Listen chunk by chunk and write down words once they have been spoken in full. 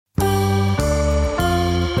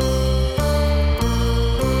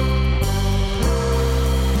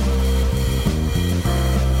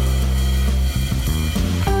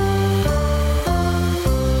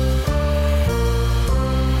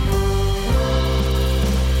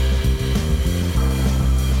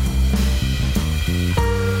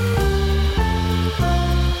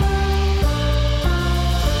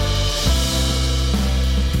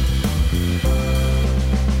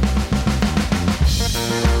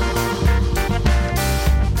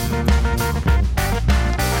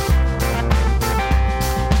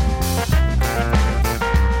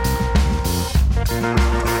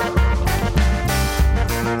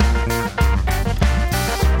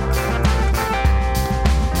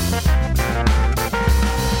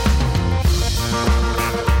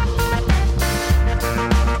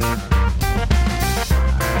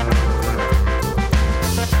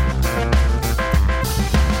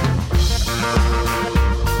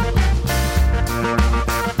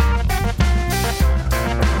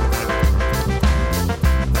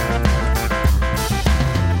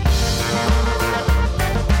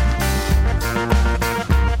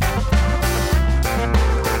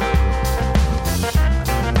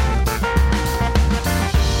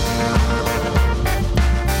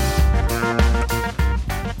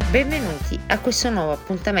Benvenuti a questo nuovo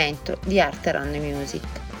appuntamento di Art Around Music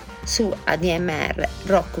su ADMR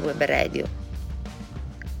Rock Web Radio.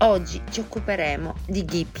 Oggi ci occuperemo di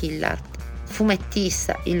Guy Pillard,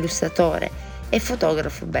 fumettista, illustratore e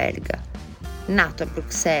fotografo belga, nato a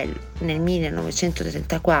Bruxelles nel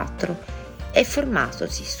 1934 e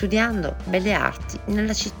formatosi studiando belle arti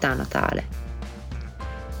nella città natale.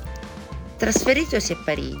 Trasferitosi a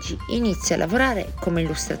Parigi, inizia a lavorare come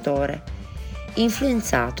illustratore,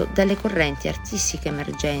 influenzato dalle correnti artistiche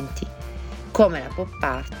emergenti come la pop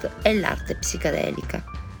art e l'arte psichedelica,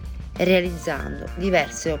 realizzando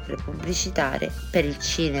diverse opere pubblicitarie per il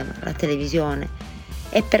cinema, la televisione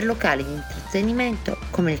e per locali di intrattenimento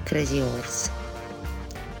come il Crazy Horse.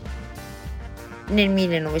 Nel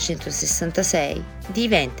 1966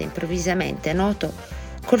 diventa improvvisamente noto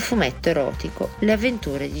col fumetto erotico Le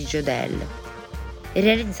avventure di Jodelle,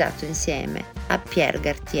 realizzato insieme a Pierre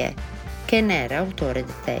Gartier, che ne era autore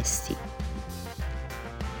dei testi.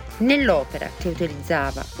 Nell'opera, che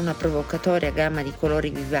utilizzava una provocatoria gamma di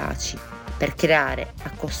colori vivaci per creare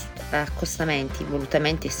accostamenti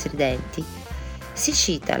volutamente stridenti, si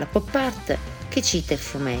cita la pop art che cita il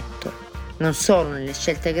fumetto, non solo nelle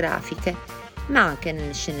scelte grafiche, ma anche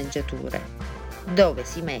nelle sceneggiature, dove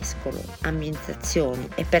si mescolano ambientazioni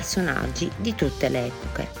e personaggi di tutte le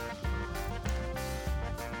epoche.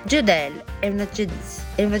 Jodelle è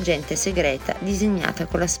un'agente segreta disegnata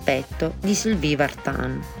con l'aspetto di Sylvie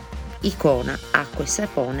Vartan, icona acqua e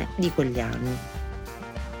sapone di quegli anni.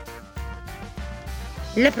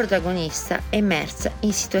 La protagonista è immersa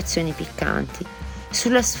in situazioni piccanti,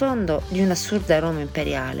 sullo sfondo di un'assurda Roma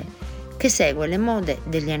imperiale che segue le mode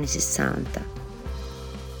degli anni 60.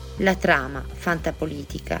 La trama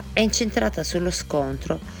fantapolitica è incentrata sullo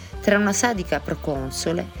scontro tra una sadica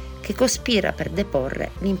proconsole che cospira per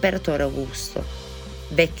deporre l'imperatore Augusto,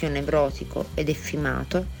 vecchio nevrotico ed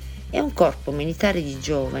effimato, e un corpo militare di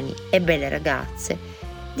giovani e belle ragazze,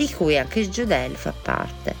 di cui anche Jodelle fa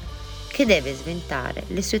parte, che deve sventare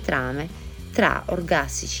le sue trame tra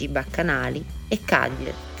orgastici baccanali e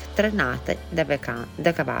Cadillac trainate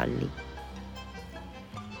da cavalli.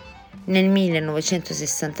 Nel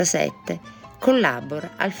 1967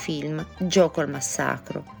 collabora al film Gioco al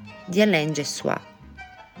massacro di Alain Gessois.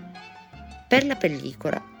 Per la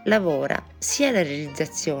pellicola lavora sia alla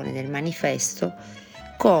realizzazione del manifesto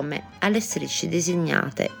come alle strisce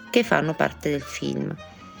disegnate che fanno parte del film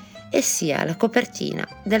e sia alla copertina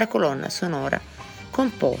della colonna sonora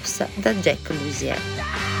composta da Jack Lusier.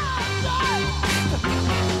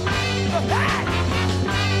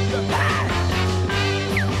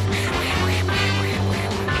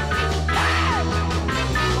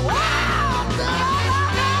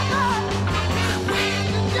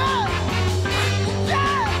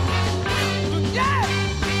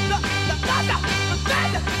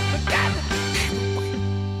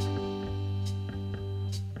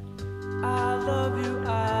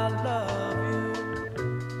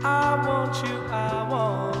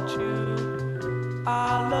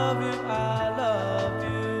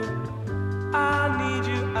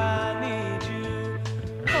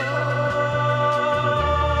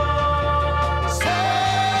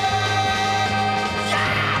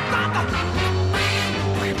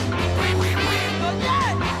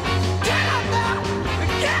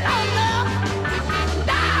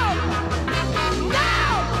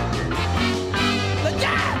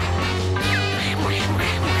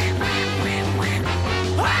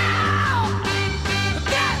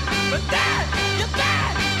 That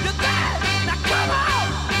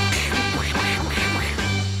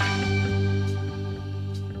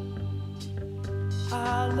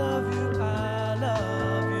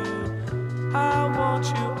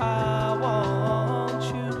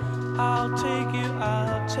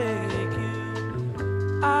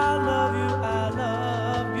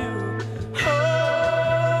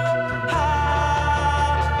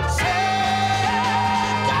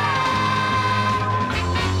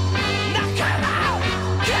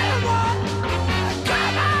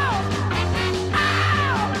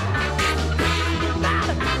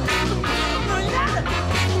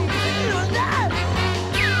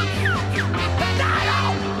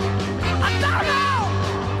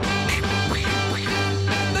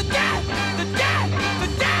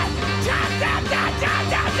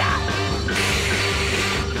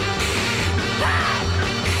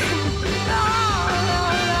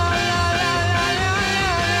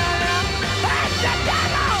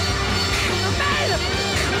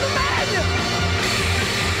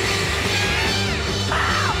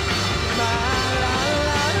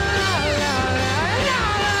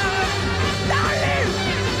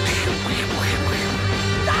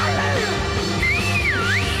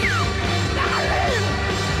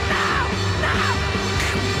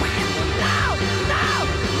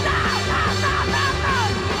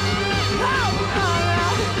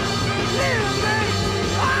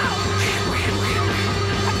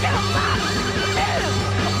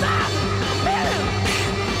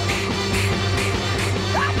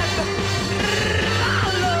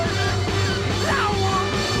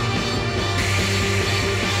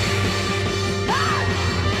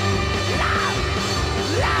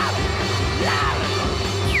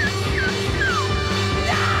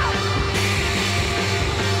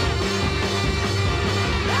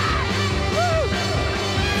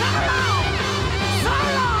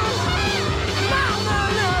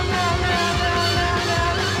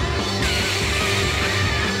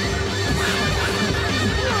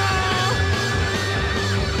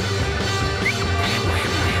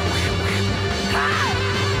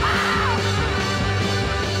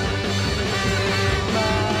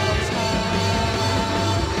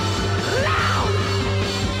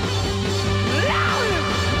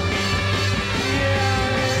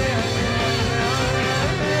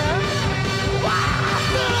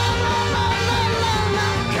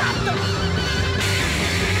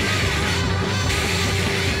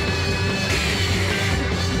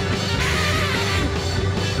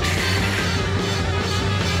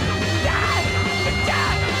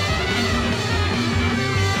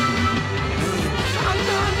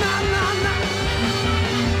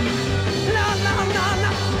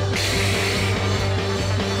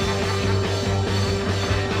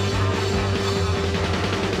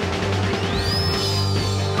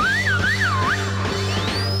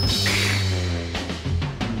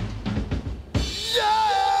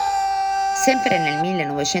Sempre nel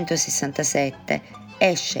 1967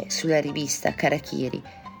 esce sulla rivista Karakiri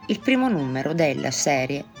il primo numero della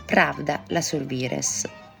serie Pravda la Survires,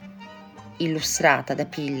 illustrata da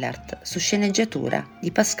Pillard su sceneggiatura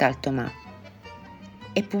di Pascal Thomas,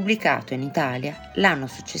 e pubblicato in Italia l'anno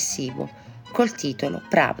successivo col titolo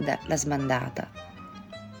Pravda la sbandata.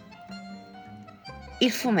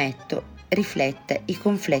 Il fumetto riflette i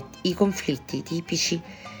conflitti tipici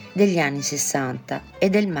degli anni 60 e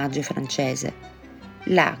del Maggio francese,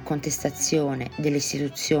 la contestazione delle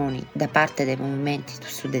istituzioni da parte dei movimenti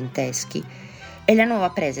studenteschi e la nuova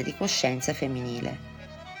presa di coscienza femminile.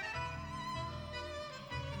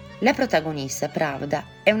 La protagonista, Pravda,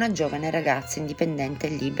 è una giovane ragazza indipendente e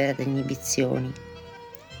libera da inibizioni.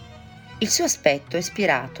 Il suo aspetto è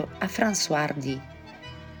ispirato a Françoise Hardy,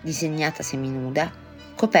 disegnata seminuda,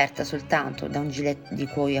 coperta soltanto da un gilet di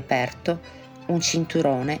cuoio aperto, un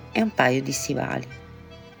cinturone e un paio di stivali.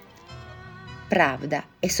 Pravda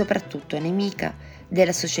è soprattutto nemica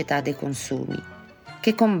della società dei consumi,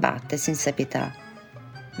 che combatte senza pietà,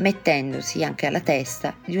 mettendosi anche alla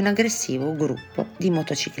testa di un aggressivo gruppo di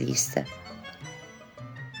motocicliste.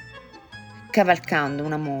 Cavalcando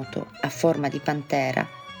una moto a forma di pantera,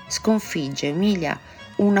 sconfigge e umilia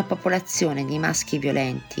una popolazione di maschi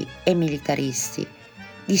violenti e militaristi,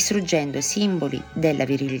 distruggendo i simboli della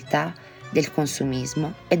virilità, del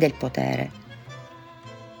consumismo e del potere.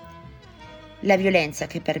 La violenza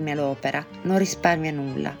che permea l'opera non risparmia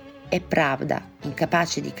nulla e Pravda,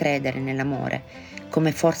 incapace di credere nell'amore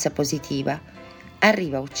come forza positiva,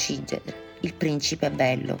 arriva a uccidere il principe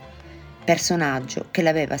bello, personaggio che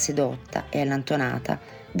l'aveva sedotta e allontanata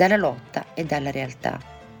dalla lotta e dalla realtà.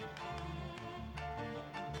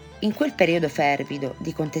 In quel periodo fervido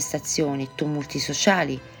di contestazioni e tumulti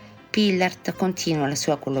sociali, Pillard continua la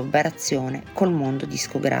sua collaborazione col mondo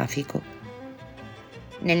discografico.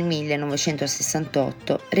 Nel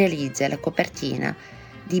 1968 realizza la copertina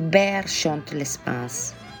di Bear Chante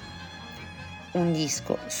l'Espanse, un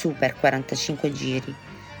disco super 45 giri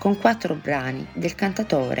con 4 brani del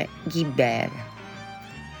cantatore Guy Bear.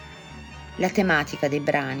 La tematica dei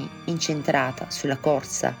brani, incentrata sulla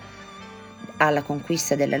corsa alla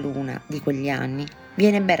conquista della luna di quegli anni,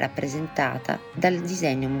 viene ben rappresentata dal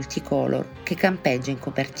disegno multicolor che campeggia in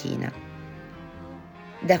copertina.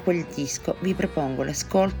 Da quel disco vi propongo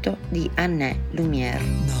l'ascolto di Année Lumière.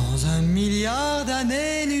 Dans un milliard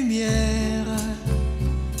d'années-lumière,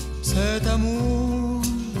 cet amour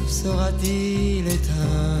sera-t-il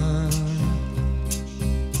éteint?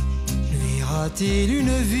 Nuira-t-il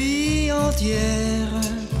une vie entière?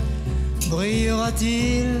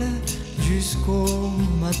 Brillera-t-il jusqu'au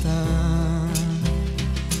matin?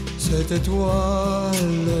 Cette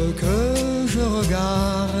étoile que je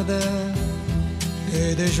regarde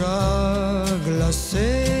est déjà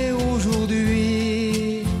glacée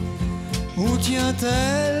aujourd'hui. Où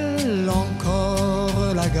tient-elle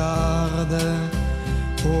encore la garde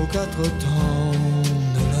aux 4 temps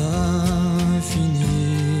de l'infini?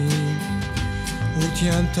 Où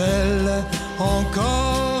tient-elle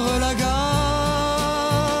encore la garde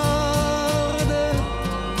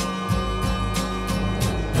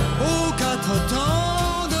aux 4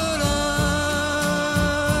 temps de l'infini?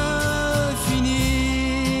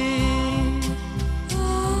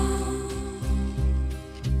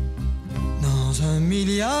 Dans un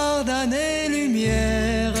milliard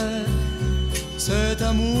d'années-lumière, cet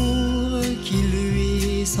amour qui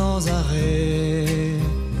luit sans arrêt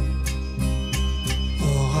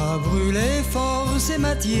aura brûlé force et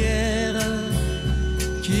matière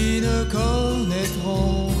qui ne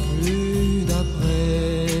connaîtront plus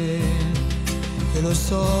d'après. Et le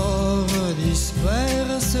sort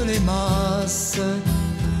disperse les masses,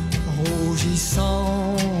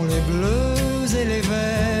 rougissant les bleus et les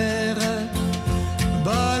verts,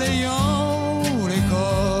 balayant les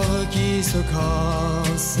corps qui se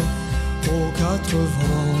cassent aux 4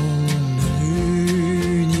 vents de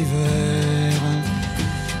l'univers,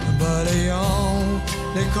 balayant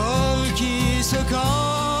les corps qui se cassent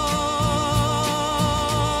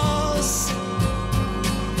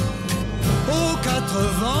aux 4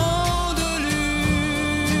 vents de l'univers.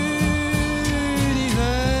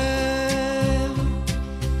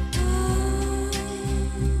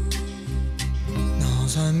 Dans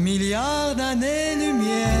un milliard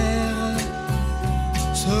d'années-lumière,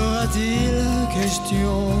 sera-t-il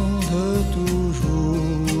question de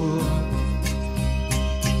toujours,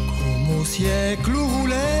 comme au siècle où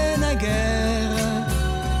roulaient naguère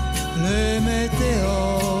les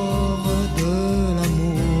météores de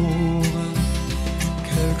l'amour?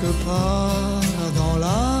 Quelque part dans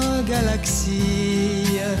la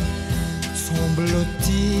galaxie sont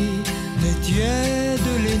blottis les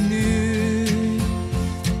tièdes les nues,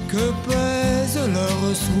 que pèse leur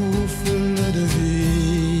souffle de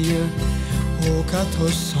vie aux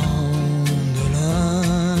 400 de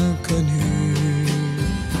l'inconnu,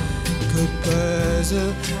 que pèse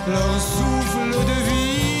leur souffle de vie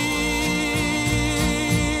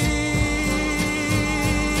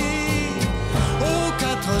aux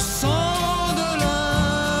 400 de l'inconnu.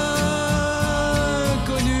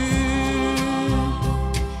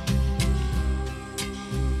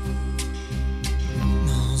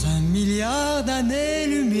 Dans un milliard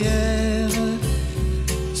d'années-lumière,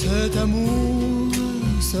 cet amour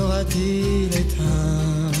sera-t-il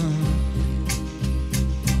éteint?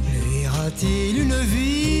 Luira-t-il une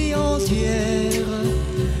vie entière?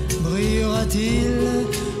 Brillera-t-il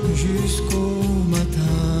jusqu'au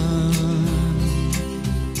matin?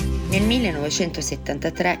 Nel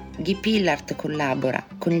 1973 Guy Pillard collabora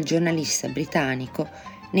con il giornalista britannico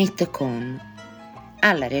Nick Cohn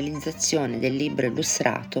alla realizzazione del libro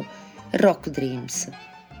illustrato Rock Dreams,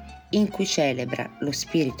 in cui celebra lo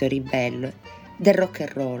spirito ribelle del rock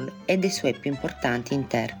and roll e dei suoi più importanti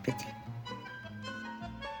interpreti.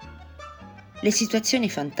 Le situazioni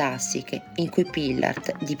fantastiche in cui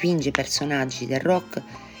Pillard dipinge i personaggi del rock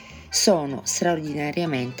sono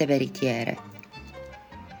straordinariamente veritiere.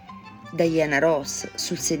 Diana Ross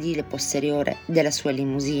sul sedile posteriore della sua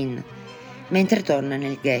limousine, mentre torna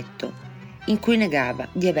nel ghetto, in cui negava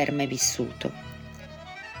di aver mai vissuto.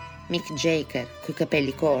 Mick Jagger, coi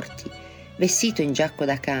capelli corti, vestito in giacco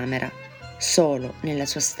da camera, solo nella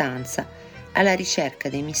sua stanza, alla ricerca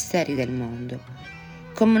dei misteri del mondo,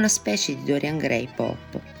 come una specie di Dorian Gray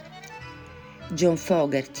pop. John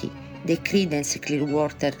Fogerty, dei Creedence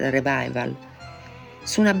Clearwater Revival,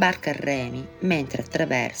 su una barca a remi mentre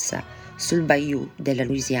attraversa sul bayou della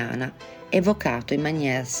Louisiana, evocato in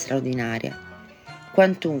maniera straordinaria,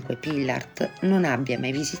 quantunque Pillard non abbia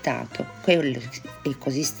mai visitato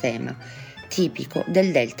quell'ecosistema tipico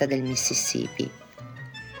del delta del Mississippi.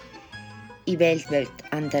 I Velvet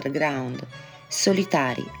Underground,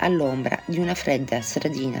 solitari all'ombra di una fredda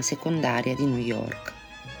stradina secondaria di New York.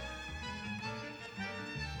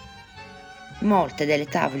 Molte delle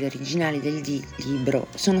tavole originali del libro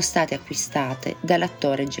sono state acquistate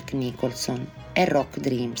dall'attore Jack Nicholson e Rock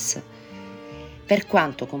Dreams. Per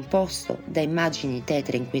quanto composto da immagini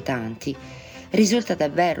tetre inquietanti, risulta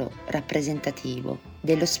davvero rappresentativo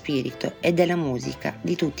dello spirito e della musica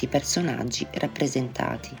di tutti i personaggi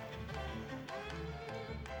rappresentati.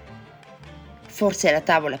 Forse la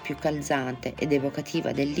tavola più calzante ed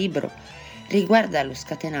evocativa del libro riguarda lo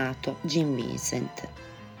scatenato Jim Vincent.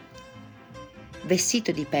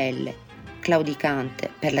 Vestito di pelle, claudicante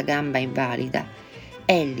per la gamba invalida,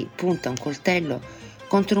 egli punta un coltello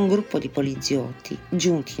contro un gruppo di poliziotti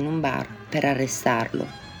giunti in un bar per arrestarlo.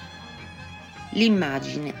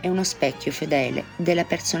 L'immagine è uno specchio fedele della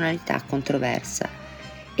personalità controversa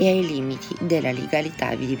e ai limiti della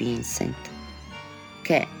legalità di Vincent,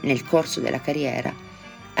 che nel corso della carriera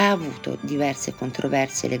ha avuto diverse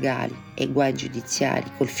controversie legali e guai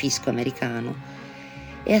giudiziari col fisco americano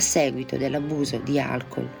e a seguito dell'abuso di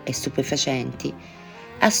alcol e stupefacenti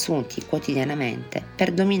assunti quotidianamente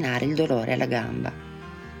per dominare il dolore alla gamba.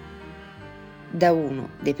 Da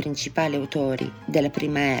uno dei principali autori della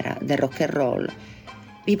prima era del rock and roll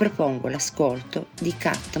vi propongo l'ascolto di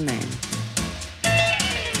Catman.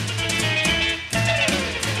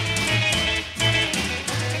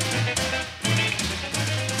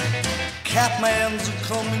 Catman's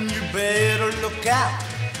a-comin', you better look out.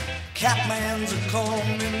 Catman's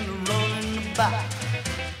a-comin', running about.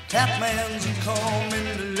 Catman's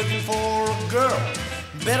a-comin', looking for a girl.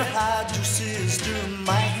 Better hide your sister,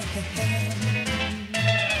 man.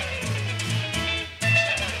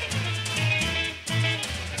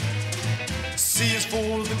 C is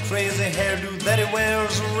for the crazy hairdo that he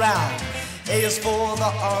wears around. A is for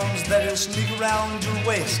the arms that he'll sneak around your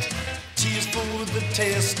waist. T is for the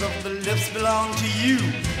taste of the lips belong to you,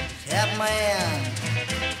 Catman.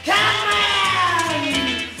 Catman!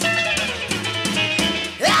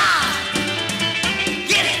 Yeah!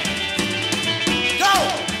 Get it! Go!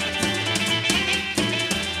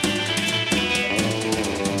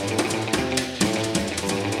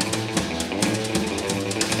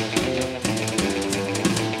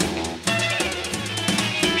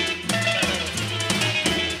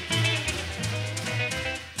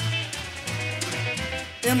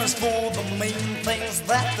 M is for the main things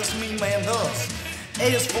that this mean man does. A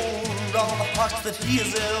is for all the hearts that he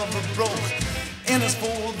has ever broke. N is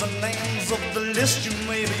for the names of the list you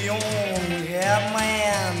may be on.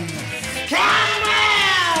 Catman!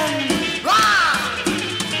 Catman! Rock!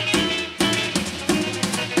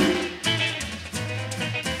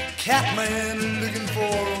 man looking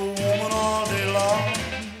for a woman all day long.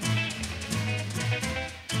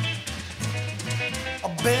 I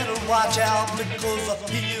better watch out because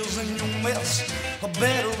he is in your mess. I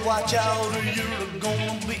better watch out or you're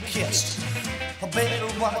gonna be kissed. I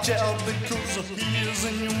better watch out because he is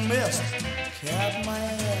in your mess.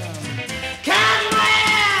 Catman,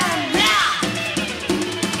 Catman, yeah!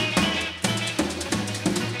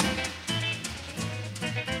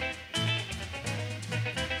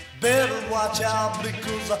 Better watch out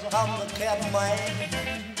because I'm the Catman.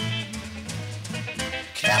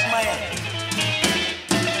 Catman.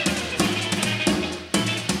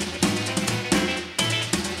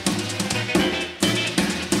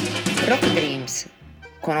 Rock Dreams,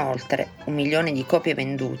 con oltre 1 milione di copie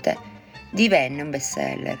vendute, divenne un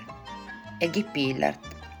bestseller e Guy Pillard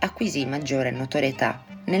acquisì maggiore notorietà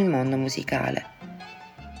nel mondo musicale,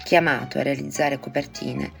 chiamato a realizzare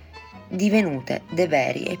copertine divenute dei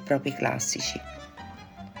veri e propri classici.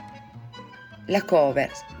 La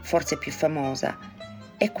cover, forse più famosa,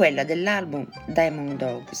 è quella dell'album Diamond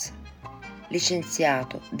Dogs,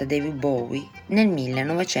 licenziato da David Bowie nel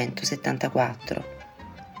 1974.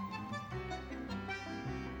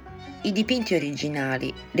 I dipinti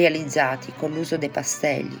originali, realizzati con l'uso dei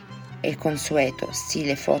pastelli e il consueto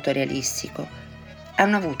stile fotorealistico,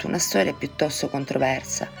 hanno avuto una storia piuttosto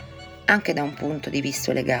controversa, anche da un punto di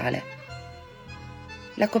vista legale.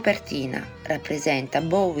 La copertina rappresenta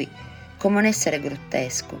Bowie come un essere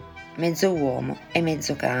grottesco, mezzo uomo e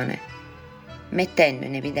mezzo cane, mettendo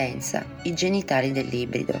in evidenza i genitali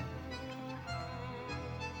dell'ibrido.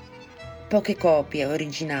 Poche copie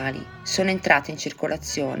originali sono entrate in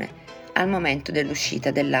circolazione al momento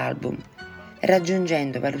dell'uscita dell'album,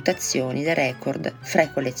 raggiungendo valutazioni da record fra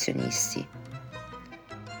i collezionisti.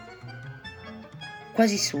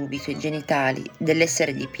 Quasi subito i genitali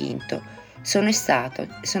dell'essere dipinto sono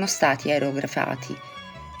stati aerografati,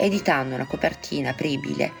 editando una copertina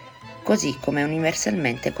apribile così come è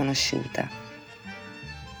universalmente conosciuta.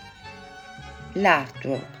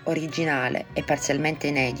 L'artwork originale e parzialmente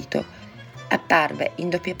inedito apparve in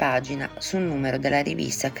doppia pagina su un numero della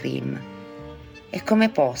rivista Cream e come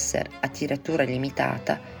poster a tiratura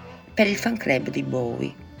limitata per il fan club di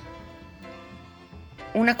Bowie.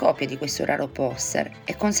 Una copia di questo raro poster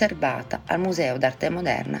è conservata al Museo d'Arte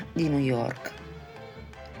Moderna di New York.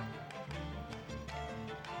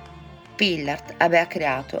 Pillard aveva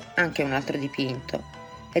creato anche un altro dipinto,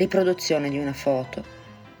 riproduzione di una foto,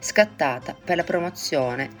 scattata per la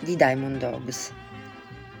promozione di Diamond Dogs,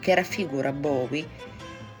 che raffigura Bowie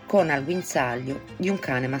con al guinzaglio di un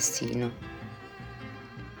cane mastino.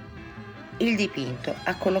 Il dipinto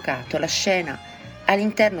ha collocato la scena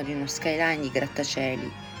all'interno di uno skyline di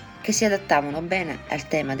grattacieli che si adattavano bene al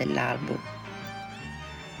tema dell'album.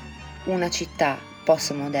 Una città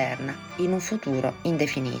postmoderna in un futuro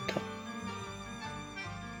indefinito.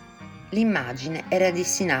 L'immagine era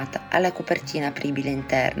destinata alla copertina apribile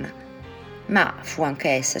interna, ma fu anche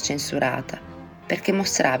essa censurata perché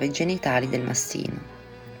mostrava i genitali del mastino.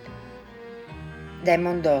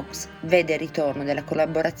 Diamond Dogs vede il ritorno della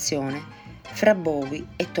collaborazione fra Bowie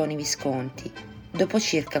e Tony Visconti dopo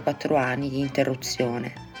circa 4 anni di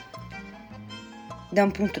interruzione. Da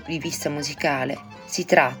un punto di vista musicale si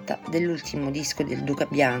tratta dell'ultimo disco del Duca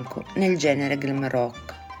Bianco nel genere glam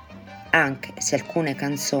rock, anche se alcune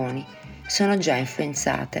canzoni sono già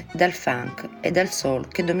influenzate dal funk e dal soul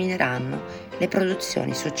che domineranno le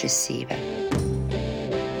produzioni successive.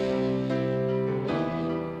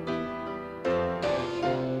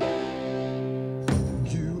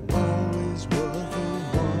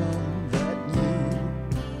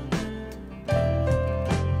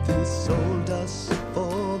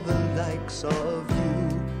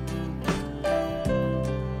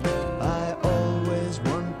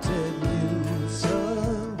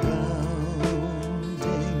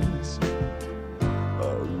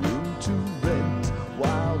 To rent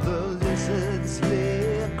while the lizard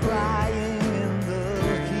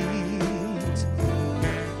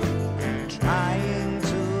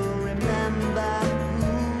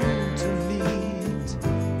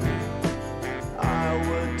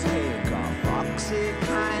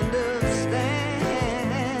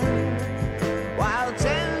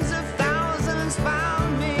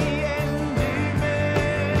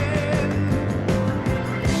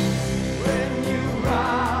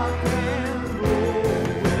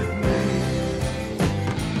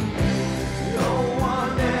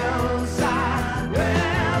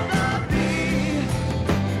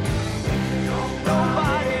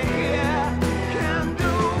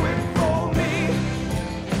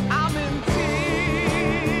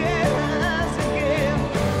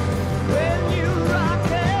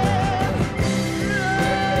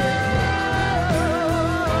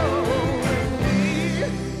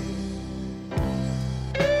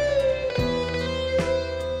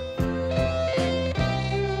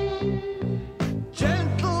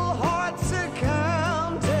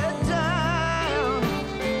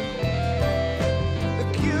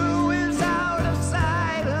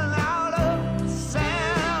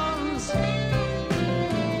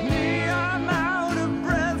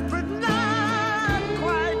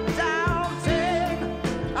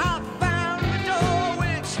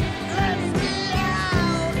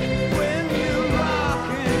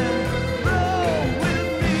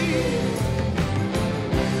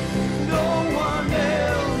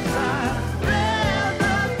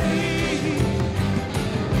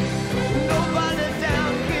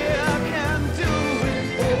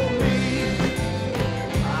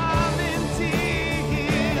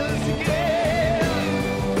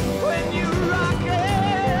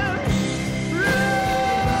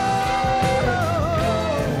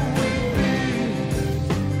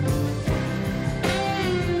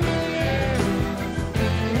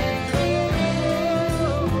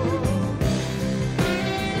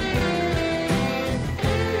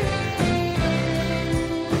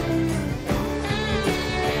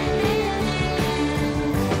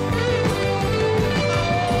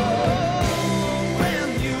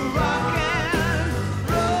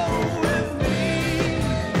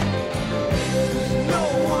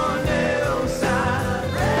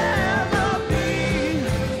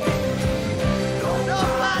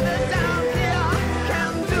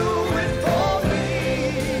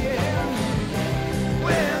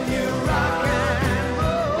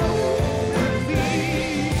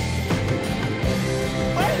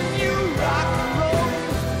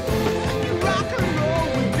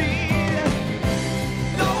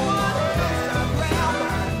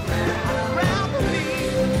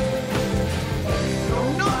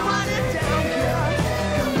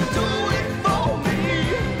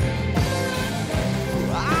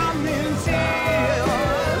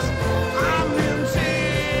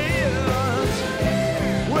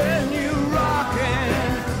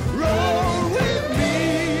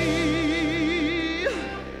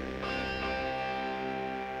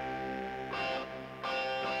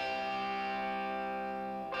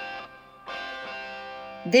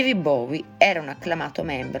David Bowie era un acclamato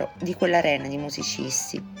membro di quell'arena di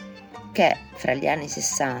musicisti che, fra gli anni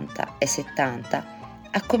 60 e 70,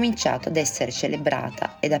 ha cominciato ad essere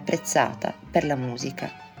celebrata ed apprezzata per la musica,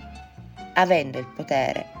 avendo il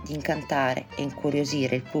potere di incantare e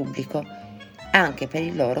incuriosire il pubblico anche per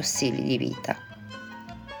i loro stili di vita.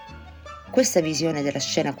 Questa visione della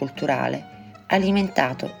scena culturale ha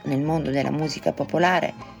alimentato nel mondo della musica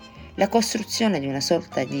popolare la costruzione di una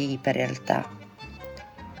sorta di iperrealtà.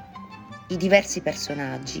 I diversi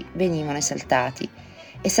personaggi venivano esaltati,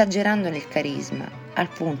 esagerandone il carisma al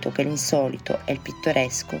punto che l'insolito e il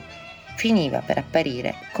pittoresco finiva per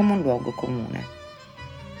apparire come un luogo comune.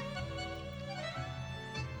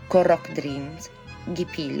 Con Rock Dreams, Guy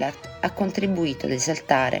Pillard ha contribuito ad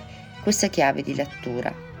esaltare questa chiave di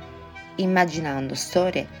lettura, immaginando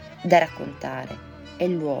storie da raccontare e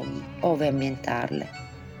luoghi ove ambientarle,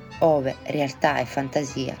 ove realtà e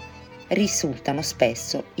fantasia risultano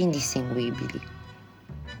spesso indistinguibili.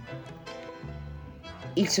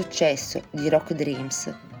 Il successo di Rock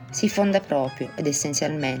Dreams si fonda proprio ed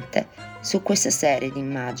essenzialmente su questa serie di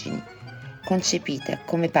immagini, concepite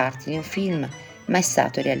come parti di un film mai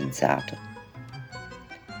stato realizzato.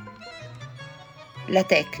 La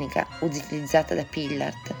tecnica utilizzata da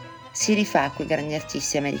Pillard si rifà a quei grandi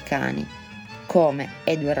artisti americani come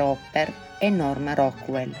Edward Hopper e Norman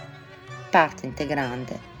Rockwell, parte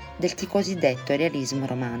integrante del cosiddetto realismo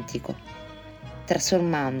romantico,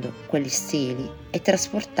 trasformando quegli stili e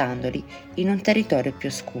trasportandoli in un territorio più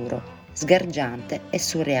oscuro, sgargiante e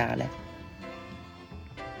surreale.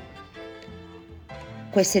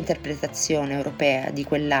 Questa interpretazione europea di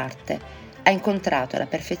quell'arte ha incontrato alla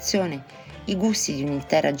perfezione i gusti di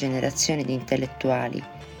un'intera generazione di intellettuali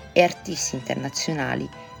e artisti internazionali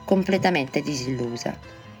completamente disillusa,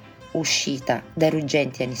 uscita dai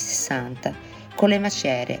ruggenti anni 60 con le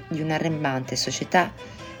macerie di un'arrembante società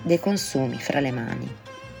dei consumi fra le mani.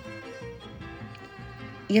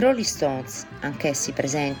 I Rolling Stones, anch'essi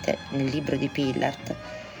presenti nel libro di Pillard,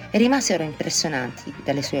 rimasero impressionati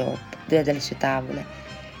dalle sue tavole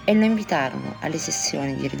e lo invitarono alle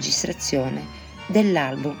sessioni di registrazione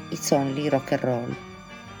dell'album It's Only Rock and Roll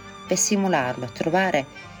per stimolarlo a trovare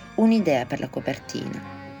un'idea per la copertina.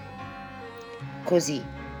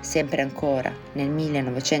 Così, sempre ancora nel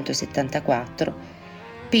 1974,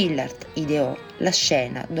 Pillard ideò la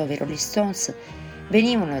scena dove i Rolling Stones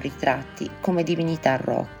venivano ritratti come divinità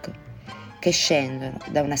rock, che scendono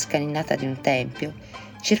da una scalinata di un tempio,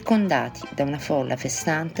 circondati da una folla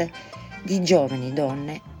festante di giovani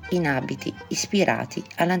donne in abiti ispirati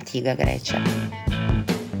all'antica Grecia.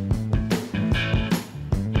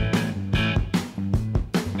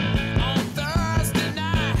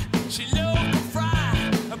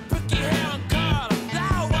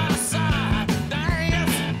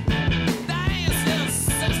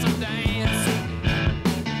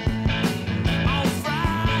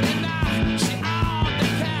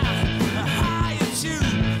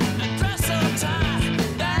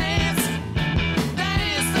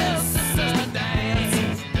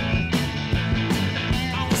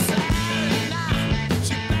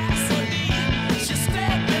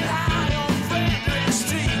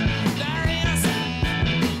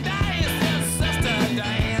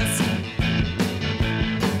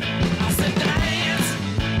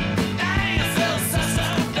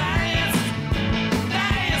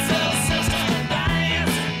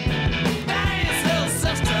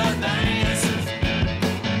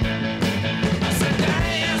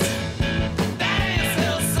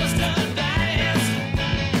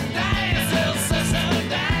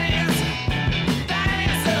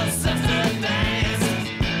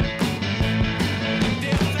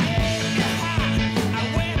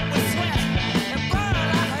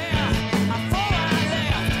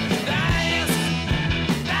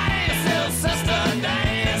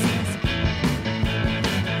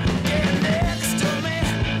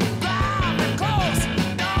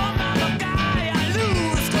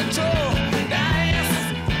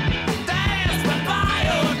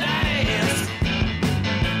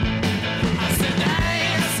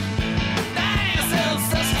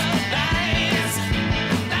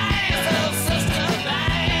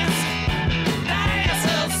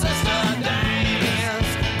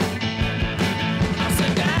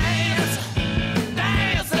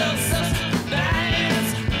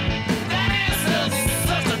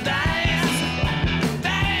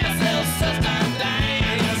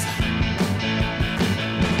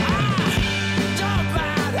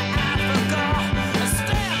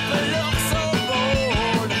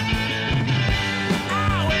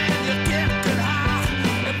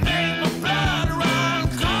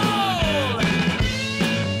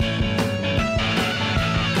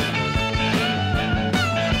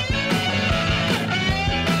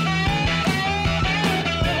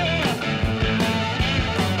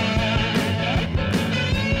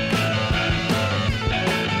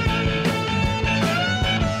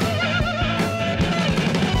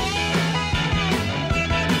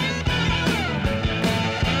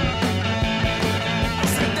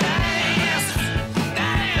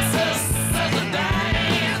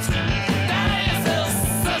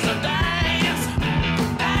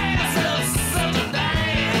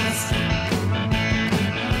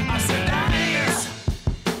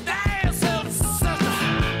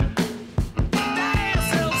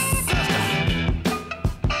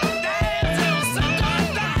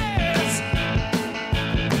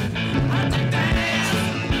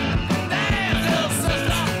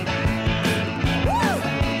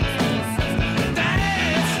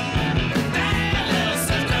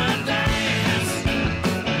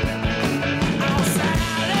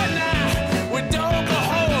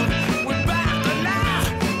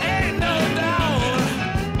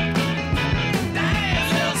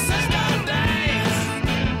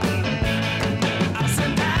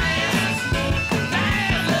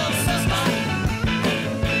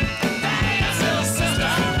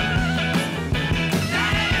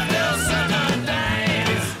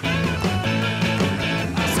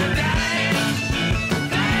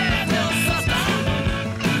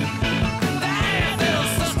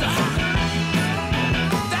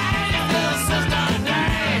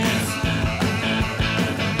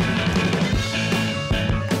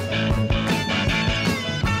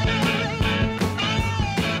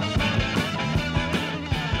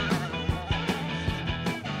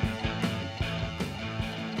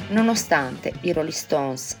 Nonostante i Rolling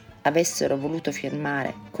Stones avessero voluto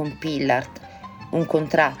firmare con Pillard un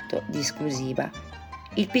contratto di esclusiva,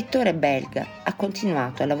 il pittore belga ha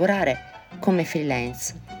continuato a lavorare come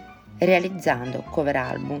freelance, realizzando cover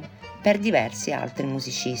album per diversi altri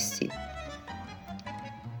musicisti.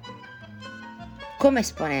 Come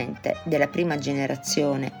esponente della prima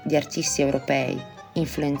generazione di artisti europei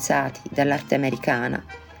influenzati dall'arte americana,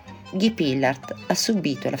 Guy Pillard ha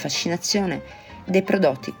subito la fascinazione dei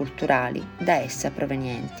prodotti culturali da essa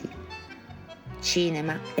provenienti: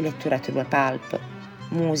 cinema e letteratura pulp,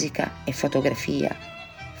 musica e fotografia,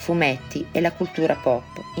 fumetti e la cultura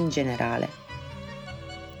pop in generale.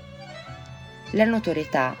 La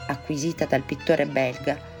notorietà acquisita dal pittore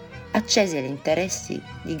belga accese gli interessi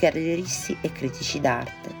di galleristi e critici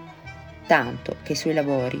d'arte, tanto che i suoi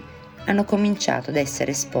lavori hanno cominciato ad essere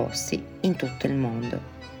esposti in tutto il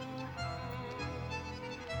mondo.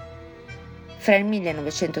 Fra il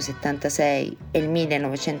 1976 e il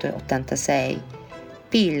 1986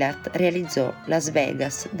 Pillard realizzò Las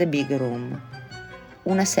Vegas The Big Room,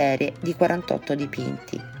 una serie di 48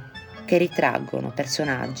 dipinti che ritraggono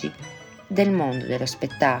personaggi del mondo dello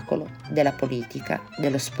spettacolo, della politica,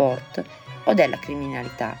 dello sport o della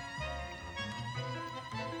criminalità.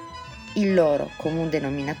 Il loro comune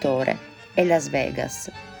denominatore è Las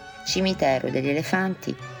Vegas, cimitero degli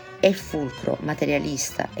elefanti e il fulcro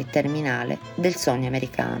materialista e terminale del sogno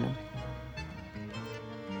americano.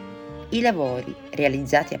 I lavori,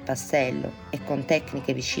 realizzati a pastello e con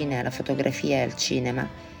tecniche vicine alla fotografia e al cinema,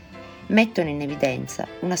 mettono in evidenza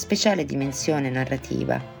una speciale dimensione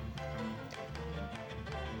narrativa.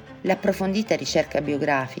 L'approfondita ricerca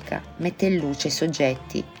biografica mette in luce i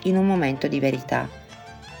soggetti in un momento di verità.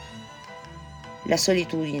 La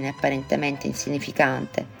solitudine apparentemente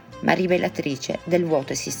insignificante, ma rivelatrice del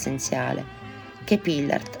vuoto esistenziale che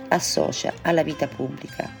Pillard associa alla vita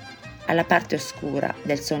pubblica, alla parte oscura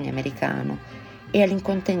del sogno americano e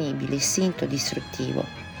all'incontenibile istinto distruttivo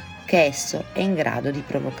che esso è in grado di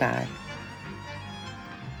provocare.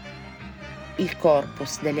 Il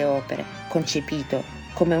corpus delle opere, concepito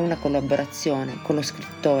come una collaborazione con lo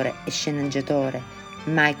scrittore e sceneggiatore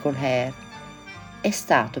Michael Herr, è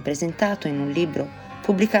stato presentato in un libro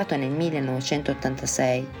pubblicato nel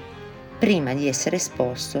 1986, prima di essere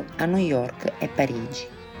esposto a New York e Parigi.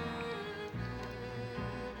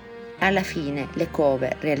 Alla fine le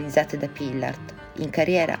cover realizzate da Pillard in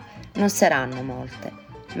carriera non saranno molte,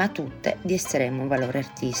 ma tutte di estremo valore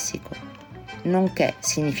artistico, nonché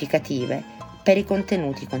significative per i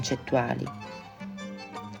contenuti concettuali.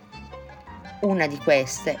 Una di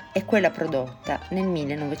queste è quella prodotta nel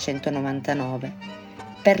 1999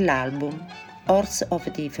 per l'album Horse of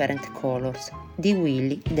Different Colors di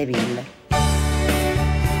Willie DeVille.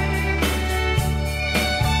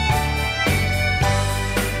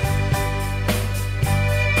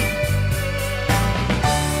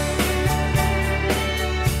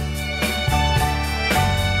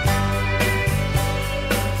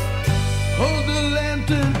 Hold the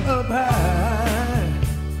lantern up high.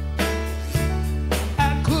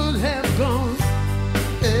 I could have gone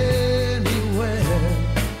anywhere.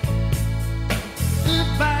 If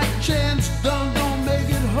by chance don't make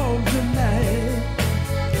it home tonight,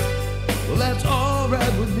 well, that's all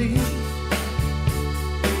right with me.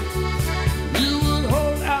 You would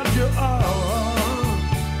hold out your arm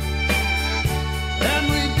and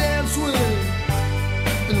we dance with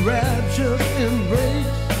in rapturous embrace.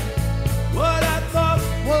 What I thought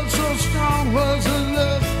was so strong was a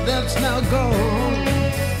love that's now gone,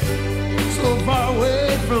 so far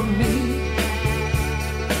away from me.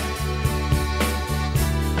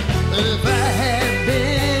 If I had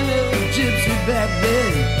been a gypsy back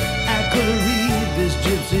then, I could read this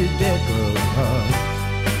gypsy deck of hearts.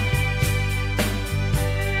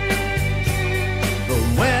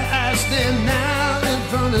 From where I stand now in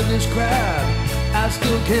front of this crowd, I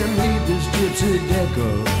still can read this gypsy deck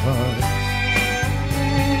of hearts.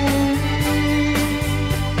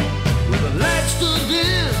 With the lights stood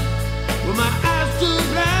dim, with my eyes too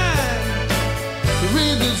blind to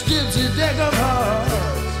read this gypsy deck of hearts.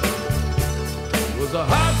 Was a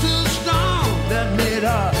heart too strong that made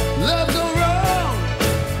our love go wrong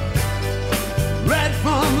right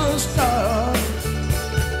from the start.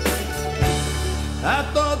 I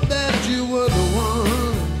thought that you were the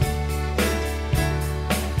one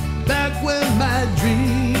back when my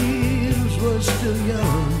dreams were still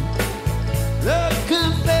young. The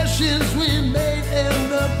confessions we made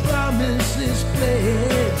and the promises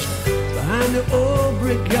pledged behind the old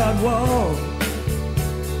brickyard wall,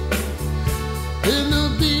 in the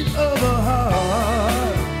beat of a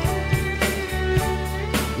heart.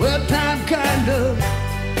 Well, time kind of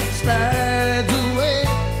slides away.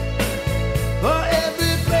 For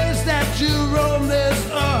every place that you roam, there's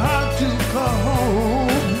a heart to call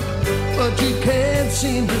home, but you can't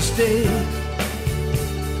seem to stay.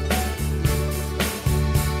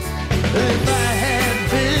 If I had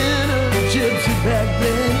been a gypsy back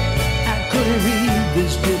then, I couldn't read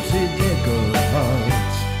this gypsy deck of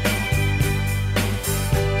hearts.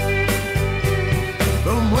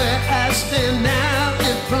 From where I stand now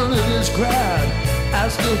in front of this crowd, I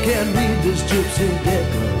still can't read this gypsy deck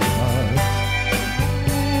of hearts.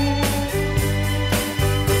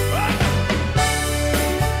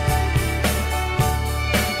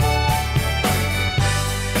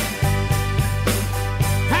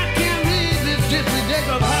 I can't read this gypsy deck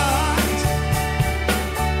of hearts.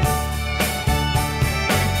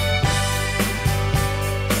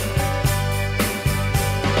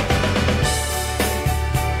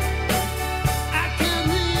 I can't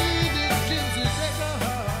read this gypsy deck of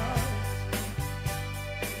hearts.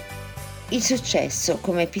 Il successo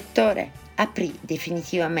come pittore aprì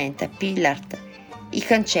definitivamente a Pillard i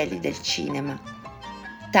cancelli del cinema,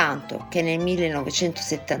 tanto che nel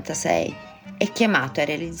 1976 è chiamato a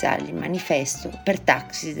realizzare il manifesto per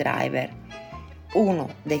Taxi Driver,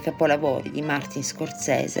 uno dei capolavori di Martin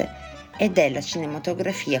Scorsese e della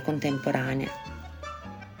cinematografia contemporanea.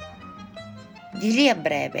 Di lì a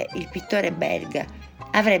breve il pittore belga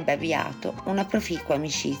avrebbe avviato una proficua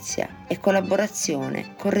amicizia e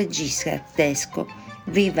collaborazione col regista tedesco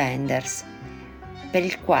Wim Wenders, per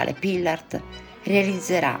il quale Pillard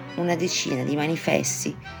realizzerà una decina di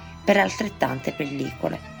manifesti per altrettante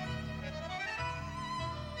pellicole.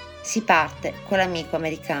 Si parte con l'amico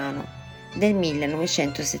americano del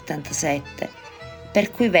 1977,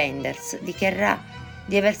 per cui Wenders dichiarerà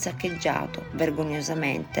di aver saccheggiato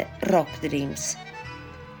vergognosamente Rock Dreams,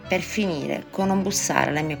 per finire con Non bussare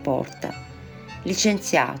alla mia porta,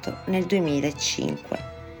 licenziato nel 2005.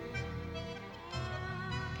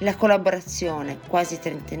 La collaborazione quasi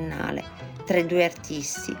trentennale tra i due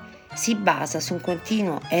artisti si basa su un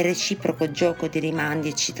continuo e reciproco gioco di rimandi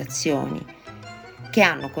e citazioni che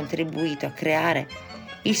hanno contribuito a creare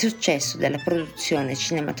il successo della produzione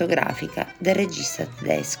cinematografica del regista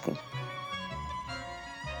tedesco.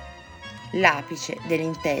 L'apice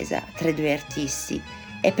dell'intesa tra i due artisti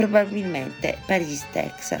è probabilmente Paris,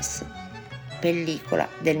 Texas, pellicola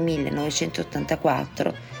del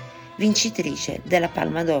 1984, vincitrice della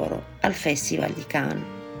Palma d'Oro al Festival di Cannes.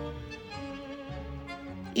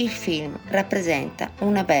 Il film rappresenta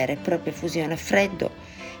una vera e propria fusione a freddo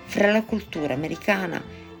fra la cultura americana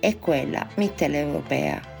e quella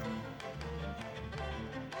mitteleuropea.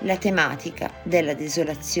 La tematica della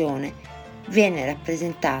desolazione viene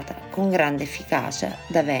rappresentata con grande efficacia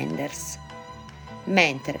da Wenders,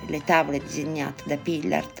 mentre le tavole disegnate da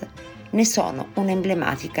Pillard ne sono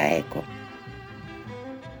un'emblematica eco.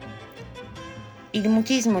 Il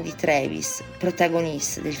mutismo di Travis,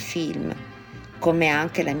 protagonista del film, come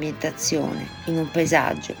anche l'ambientazione in un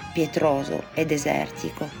paesaggio pietroso e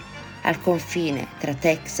desertico al confine tra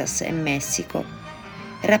Texas e Messico,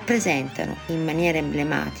 rappresentano in maniera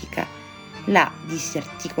emblematica la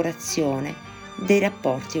disarticolazione dei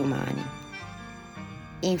rapporti umani.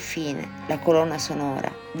 Infine, la colonna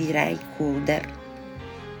sonora di Ray Cooder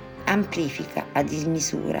amplifica a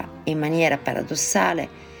dismisura e in maniera paradossale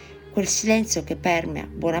quel silenzio che permea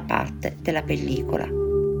buona parte della pellicola.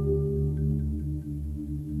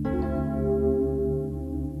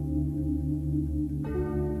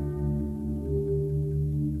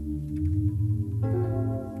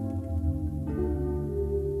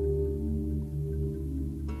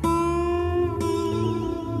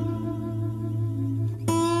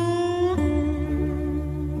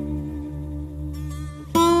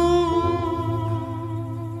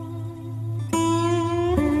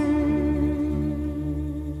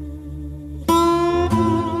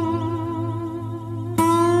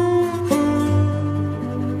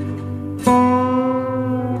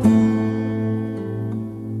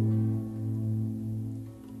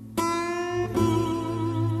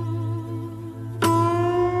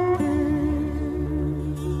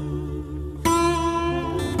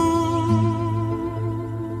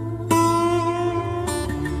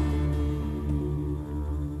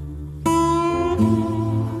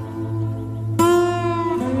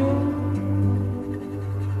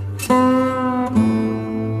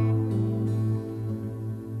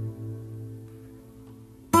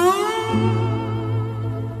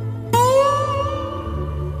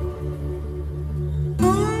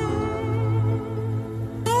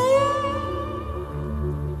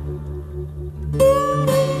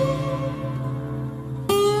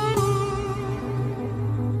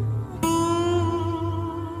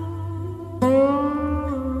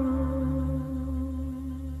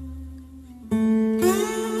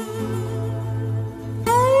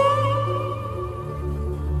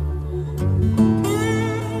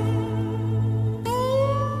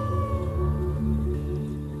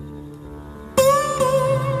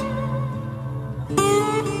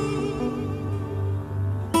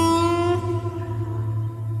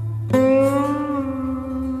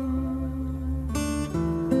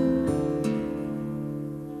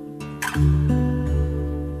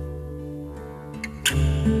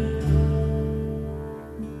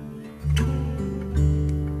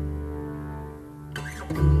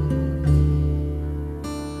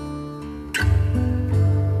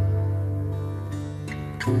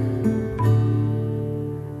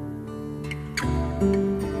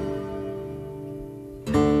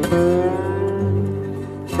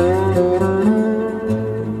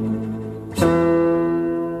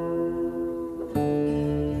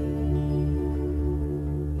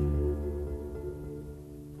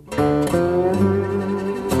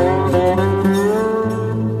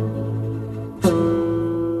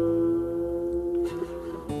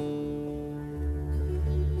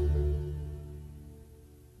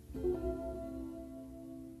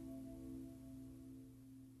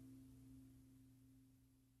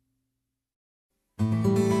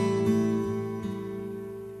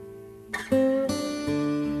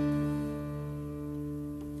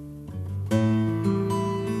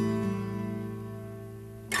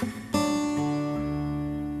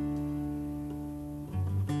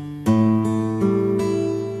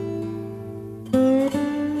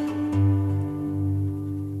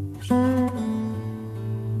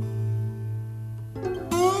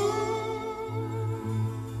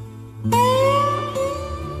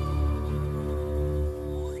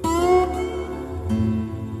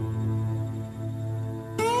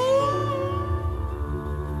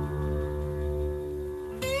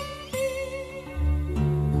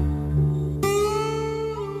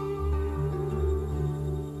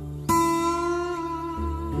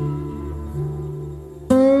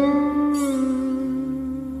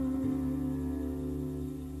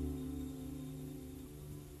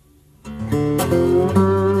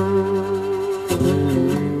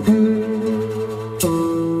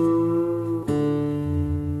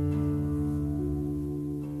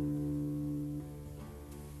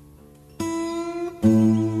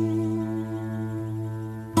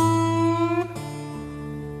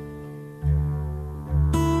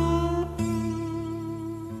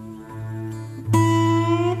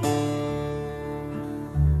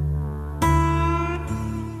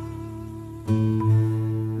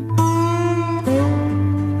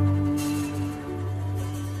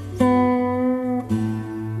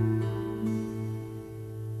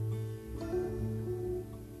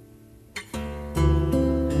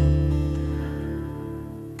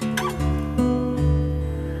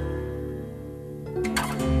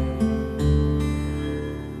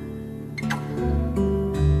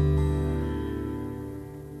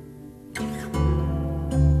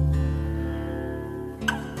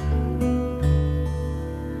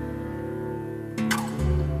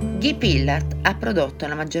 Guy Pillard ha prodotto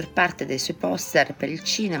la maggior parte dei suoi poster per il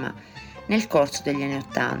cinema nel corso degli anni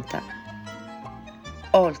 '80.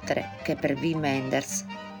 Oltre che per Wim Wenders,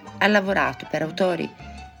 ha lavorato per autori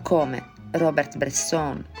come Robert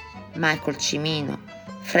Bresson, Michael Cimino,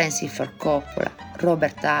 Francis Ford Coppola,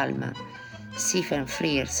 Robert Altman, Stephen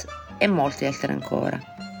Frears e molti altri ancora.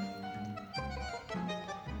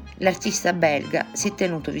 L'artista belga si è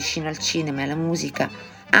tenuto vicino al cinema e alla musica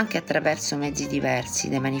anche attraverso mezzi diversi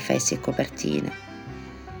dai manifesti e copertine.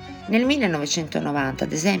 Nel 1990,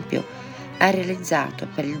 ad esempio, ha realizzato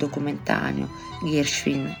per il documentario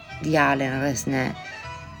Gershwin di Alain Resnais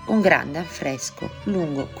un grande affresco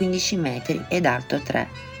lungo 15 metri ed alto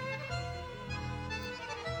 3.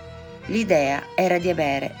 L'idea era di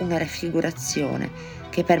avere una raffigurazione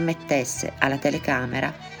che permettesse alla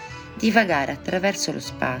telecamera di vagare attraverso lo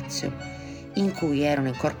spazio in cui erano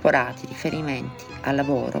incorporati riferimenti al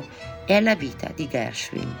lavoro e alla vita di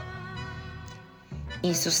Gershwin.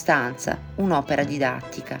 In sostanza, un'opera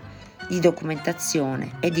didattica, di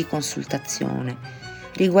documentazione e di consultazione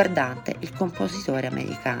riguardante il compositore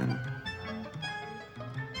americano.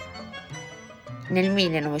 Nel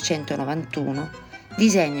 1991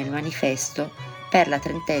 disegna il manifesto per la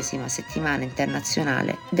 30ª settimana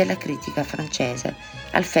internazionale della critica francese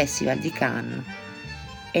al Festival di Cannes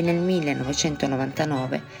e nel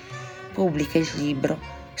 1999 pubblica il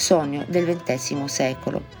libro Sogno del XX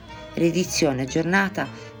secolo, riedizione aggiornata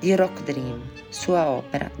di Rock Dream, sua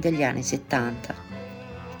opera degli anni 70.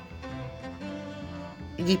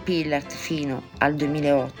 Guy Pillard fino al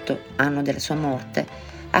 2008, anno della sua morte,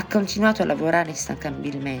 ha continuato a lavorare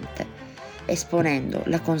instancabilmente, esponendo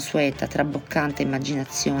la consueta traboccante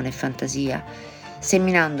immaginazione e fantasia,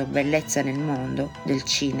 seminando bellezza nel mondo del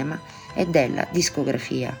cinema e della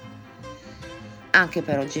discografia. Anche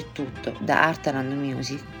per oggi è tutto da Around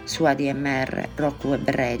Music su ADMR Rock Web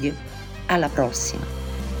Radio. Alla prossima!